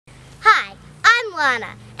I'm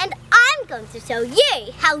Lana, and I'm going to show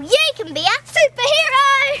you how you can be a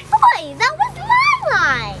superhero! Boy, that was my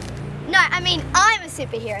line! No, I mean I'm a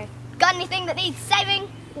superhero. Got anything that needs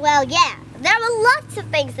saving? Well, yeah, there are lots of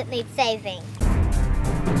things that need saving.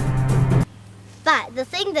 But the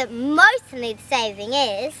thing that most needs saving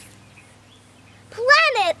is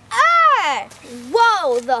planet Earth!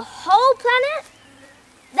 Whoa, the whole planet?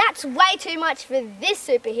 That's way too much for this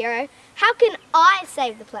superhero. How can I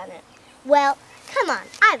save the planet? Well, come on,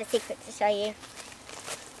 I have a secret to show you.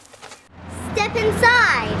 Step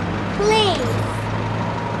inside, please.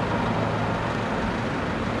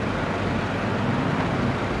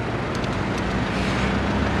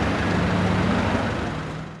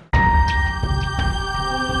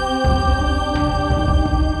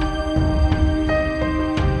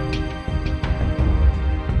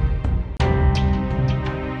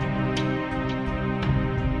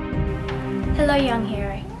 Hello young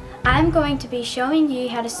hero, I'm going to be showing you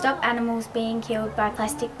how to stop animals being killed by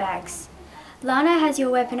plastic bags. Lana has your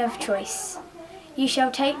weapon of choice. You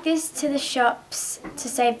shall take this to the shops to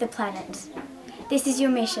save the planet. This is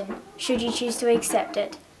your mission, should you choose to accept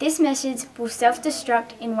it. This message will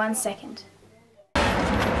self-destruct in 1 second.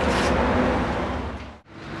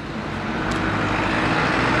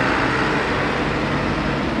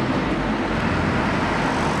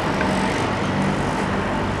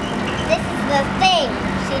 The thing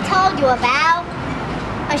she told you about.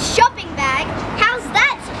 A shopping bag? How's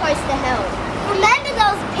that supposed to help? Remember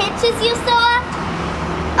those pictures you saw?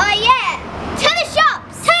 Oh yeah! To the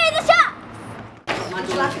shops! To the shops! Would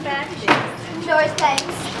you like a bag? No thanks.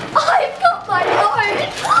 I've got my own!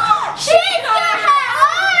 She's got her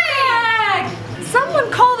own!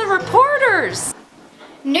 Someone call the reporters!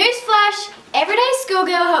 Newsflash! Everyday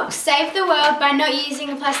Schoolgirl helps save the world by not using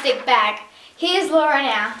a plastic bag. Here's Laura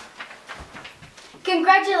now.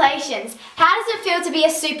 Congratulations! How does it feel to be a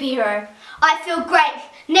superhero? I feel great.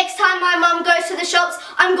 Next time my mum goes to the shops,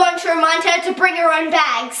 I'm going to remind her to bring her own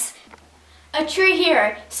bags. A true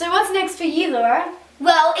hero. So what's next for you, Laura?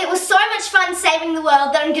 Well, it was so much fun saving the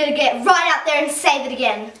world that I'm going to get right out there and save it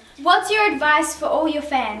again. What's your advice for all your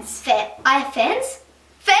fans? I have fans?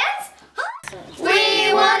 Fans? Huh?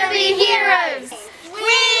 We want to be heroes!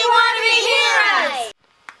 We want to be heroes!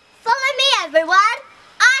 Follow me, everyone.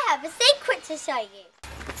 I have a secret to show you.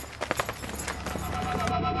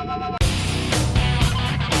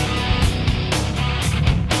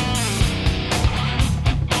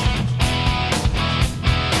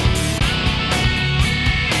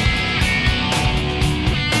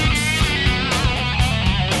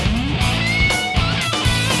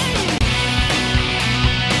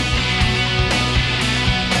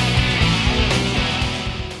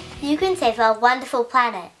 You can save our wonderful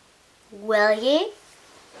planet. Will you?